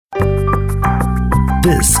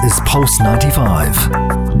This is Pulse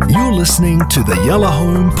 95. You're listening to the Yellow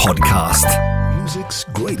Home Podcast. Music's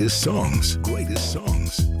greatest songs.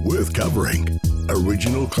 Worth covering.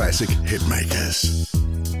 Original classic hitmakers.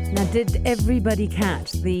 Now, did everybody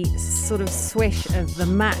catch the sort of swish of the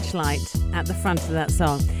match light at the front of that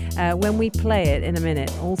song? When we play it in a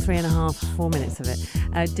minute, all 3.5, 4 minutes of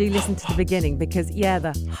it, do listen to the beginning because,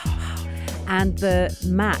 and the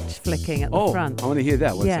match flicking at the front. I want to hear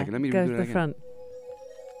that. One second. Let me go do to it the again. front.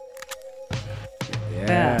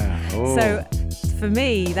 Yeah. Oh. So for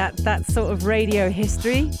me, that's sort of radio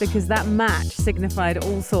history because that match signified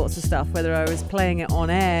all sorts of stuff, whether I was playing it on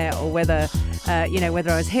air or whether I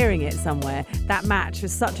was hearing it somewhere. That match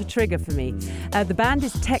was such a trigger for me. The band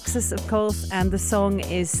is Texas, of course, and the song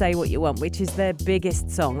is Say What You Want, which is their biggest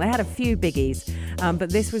song. They had a few biggies, but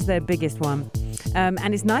this was their biggest one.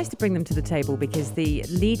 And it's nice to bring them to the table because the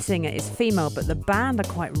lead singer is female, but the band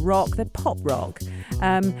are quite rock. They're pop rock.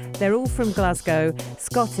 They're all from Glasgow,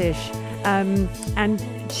 Scottish, and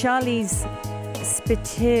Charlize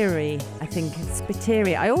Spiteri, I think.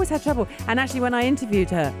 Spiteri. I always had trouble. And actually, when I interviewed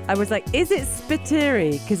her, I was like, is it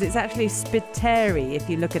Spiteri? Because it's actually Spiteri if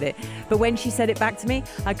you look at it. But when she said it back to me,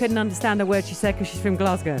 I couldn't understand a word she said because she's from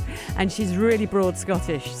Glasgow. And she's really broad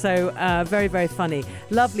Scottish. So very, very funny.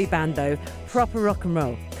 Lovely band, though. Proper rock and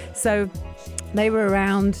roll. So they were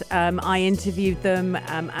around. I interviewed them.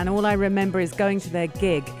 And all I remember is going to their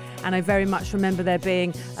gig. And I very much remember there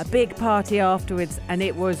being a big party afterwards, and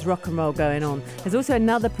it was rock and roll going on. There's also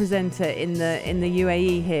another presenter in the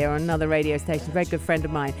UAE here on another radio station, a very good friend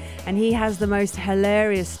of mine, and he has the most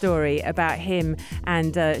hilarious story about him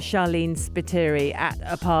and Charlene Spiteri at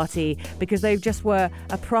a party because they just were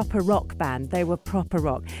a proper rock band. They were proper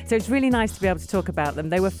rock. So it's really nice to be able to talk about them.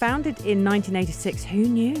 They were founded in 1986. Who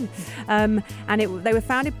knew? They were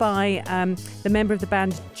founded by the member of the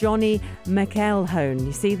band, Johnny McElhone.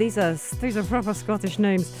 You see, these are proper Scottish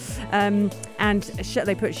names. And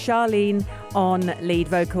they put Charlene on lead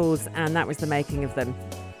vocals, and that was the making of them.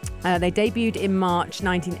 They debuted in March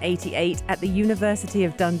 1988 at the University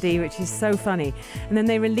of Dundee, which is so funny. And then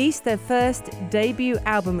they released their first debut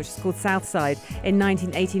album, which is called Southside, in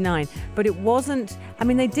 1989. But it wasn't... I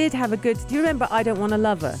mean, they did have a good... Do you remember I Don't Want a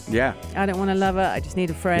Lover? Yeah. I Don't Want a Lover, I Just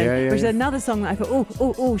Need a Friend, which is another song that I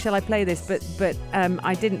thought, shall I play this? But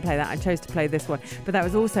I didn't play that. I chose to play this one. But that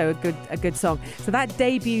was also a good song. So that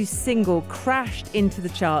debut single crashed into the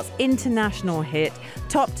charts. International hit.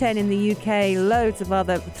 Top 10 in the UK, loads of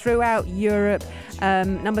other... throughout Europe,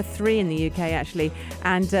 number 3 in the UK actually,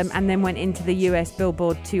 and then went into the US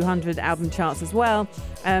Billboard 200 album charts as well.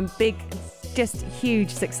 Big, just huge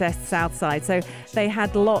success, Southside. So they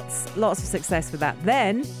had lots of success with that.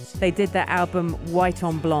 Then they did their album White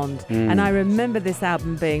on Blonde, and I remember this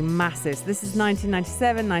album being massive. So this is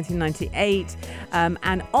 1997, 1998,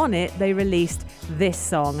 and on it they released this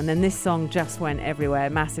song, and then this song just went everywhere.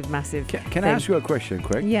 Massive. Can I ask you a question,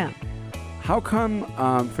 quick? Yeah. How come,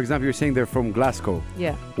 for example, you're saying they're from Glasgow?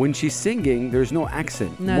 Yeah. When she's singing, there's no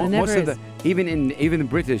accent. No, there never is. Even in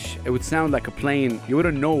British, it would sound like a plain. You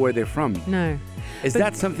wouldn't know where they're from. No. Is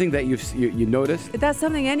that something that you noticed? That's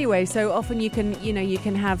something anyway. So often you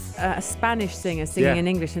can have a Spanish singer singing in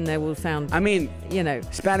English and they will sound. I mean,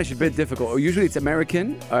 Spanish is a bit difficult. Usually it's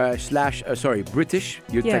American British.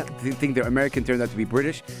 You think they're American, turned out to be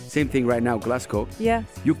British. Same thing right now, Glasgow. Yeah.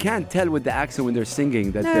 You can't tell with the accent when they're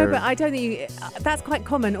singing that they're. No, but I don't think that's quite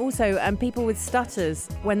common. Also, people with stutters,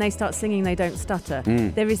 when they start singing, they don't stutter.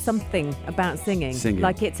 There is something about singing.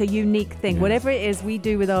 Like it's a unique thing. Yeah. Whatever it is we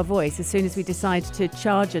do with our voice, as soon as we decide to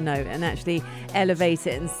charge a note and actually elevate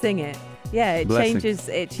it and sing it,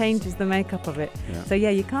 it changes the makeup of it. Yeah. So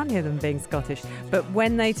you can't hear them being Scottish, but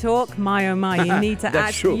when they talk, my oh my, you need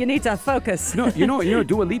to you need to focus. No, you know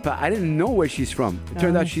Dua Lipa, I didn't know where she's from. It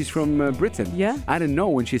turned out she's from Britain. Yeah. I didn't know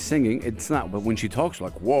when she's singing. It's not, but when she talks,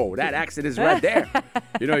 like, whoa, that accent is right there.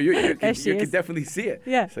 You can definitely see it.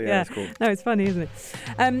 Yeah. So that's cool. No, it's funny, isn't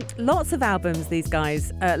it? Lots of albums, these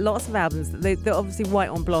guys. Lots of albums. They obviously White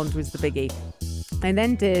on Blonde was the biggie. They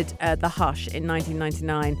then did The Hush in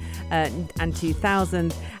 1999 and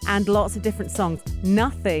 2000, and lots of different songs.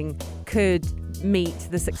 Nothing could meet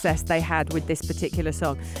the success they had with this particular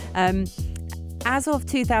song. As of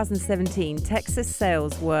 2017, Texas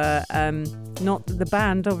sales were, not the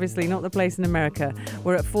band, obviously, not the place in America,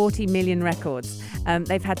 were at 40 million records.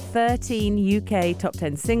 They've had 13 UK top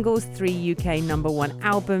 10 singles, 3 UK number 1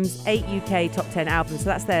 albums, 8 UK top 10 albums. So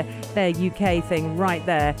that's their UK thing right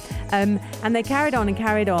there. And they carried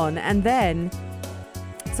on, and then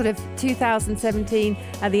sort of 2017,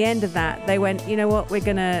 at the end of that, they went, you know what, we're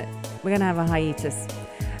gonna have a hiatus.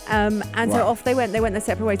 And so off they went. They went their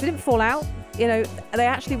separate ways. They didn't fall out. You know, they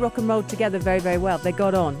actually rock and rolled together very, very well. They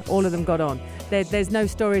got on. All of them got on. There's no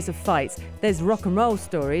stories of fights. There's rock and roll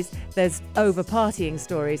stories. There's over-partying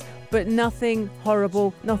stories. But nothing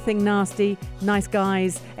horrible, nothing nasty. Nice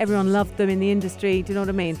guys. Everyone loved them in the industry. Do you know what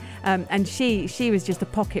I mean? And she was just a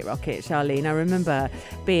pocket rocket, Charlene. I remember her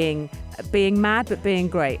being mad but being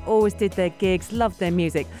great. Always did their gigs, loved their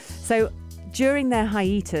music. So during their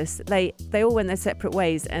hiatus, they all went their separate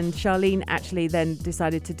ways, and Charlene actually then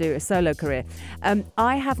decided to do a solo career.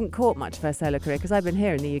 I haven't caught much of her solo career because I've been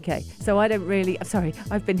here in the UK, so I don't really. Sorry,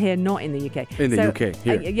 I've been here, not in the UK. In the UK,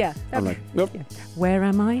 here. Yeah. I'm like, nope. Yeah. Where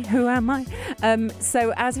am I? Who am I?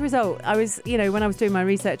 So as a result, I was, when I was doing my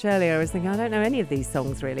research earlier, I was thinking, I don't know any of these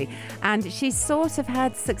songs really. And she sort of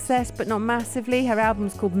had success, but not massively. Her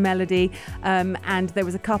album's called Melody, and there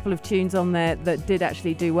was a couple of tunes on there that did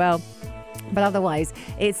actually do well. But otherwise,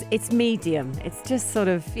 it's medium. It's just sort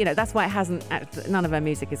of, that's why none of her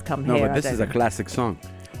music has come here. No, but this is a classic song.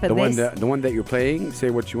 But the one that you're playing, Say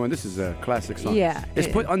What You Want, this is a classic song. Yeah. It's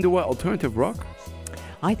put under what, alternative rock?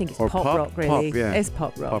 I think it's or pop rock, really. Pop, yeah. It's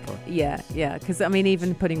pop rock. Pop rock. Yeah. Because,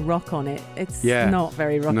 even putting rock on it, it's not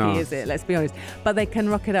very rocky, is it? Let's be honest. But they can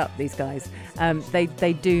rock it up, these guys.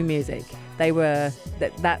 They do music. They were,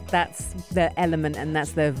 that's their element and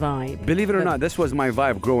that's their vibe. Believe it or not, this was my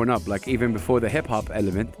vibe growing up. Like, even before the hip-hop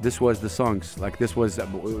element, this was the songs. Like, this was,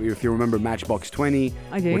 if you remember Matchbox 20,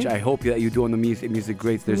 which I hope that you do on the Music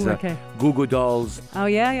Greats. There's Goo Goo Dolls. Oh,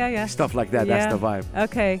 yeah. Stuff like that. Yeah. That's the vibe.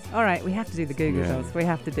 Okay. All right. We have to do the Goo Goo Dolls. We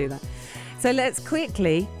have to do that. So let's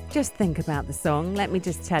quickly just think about the song. Let me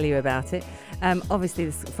just tell you about it. Obviously,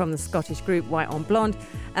 this is from the Scottish group White on Blonde.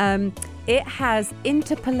 It has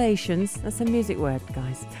interpolations, that's a music word,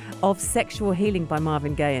 guys, of Sexual Healing by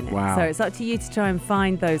Marvin Gaye in it. Wow. So it's up to you to try and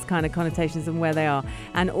find those kind of connotations and where they are.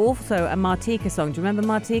 And also a Martika song. Do you remember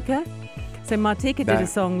Martika? So Martika did a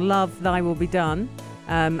song, Love Thy Will Be Done.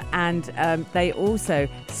 And they also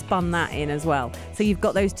spun that in as well. So you've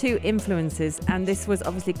got those two influences, and this was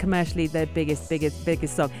obviously commercially their biggest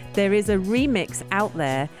song. There is a remix out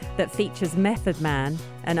there that features Method Man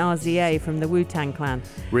and RZA from the Wu-Tang Clan.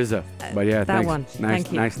 RZA, but yeah, that thanks. one.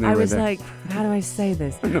 Thank you. Nice name. I was right like, how do I say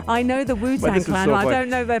this? I know the Wu-Tang Clan, so I don't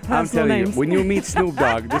know their personal names. You, when you meet Snoop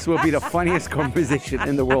Dogg, this will be the funniest conversation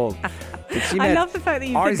in the world. I love the fact that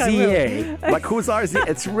you RZA. think I will. Like, who's RZA?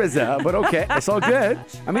 It's RZA, but okay, it's all good.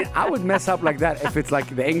 I would mess up like that if it's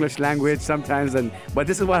like the English language sometimes, but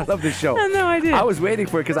this is why I love this show. I have no idea. I was waiting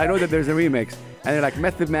for it because I know that there's a remix. And they're like,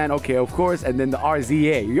 Method Man, okay, of course, and then the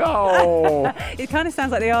RZA. Yo! It kind of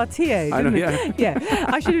sounds like the RTA, doesn't I know, it? Yeah.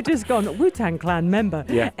 I should have just gone Wu-Tang Clan member.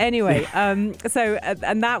 Yeah. Anyway, and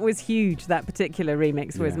that was huge. That particular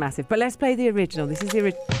remix was massive. But let's play the original. This is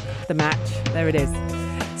the match. There it is.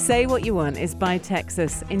 Say What You Want is by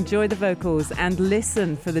Texas. Enjoy the vocals and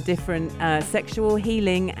listen for the different Sexual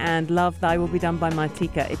Healing and Love Thy Will Be Done by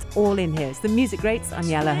Martika. It's all in here. It's the Music Greats on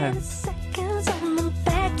Yellow Home.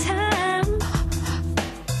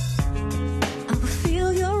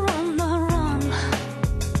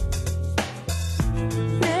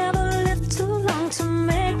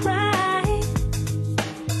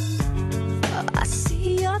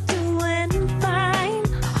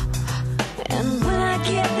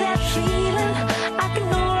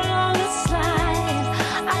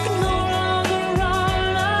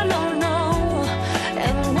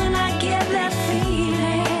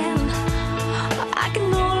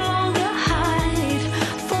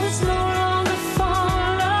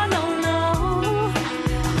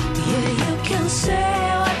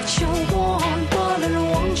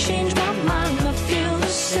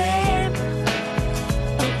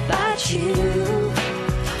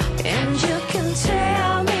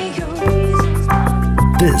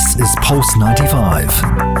 This is Pulse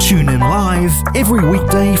 95. Tune in live every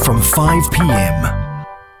weekday from 5 p.m.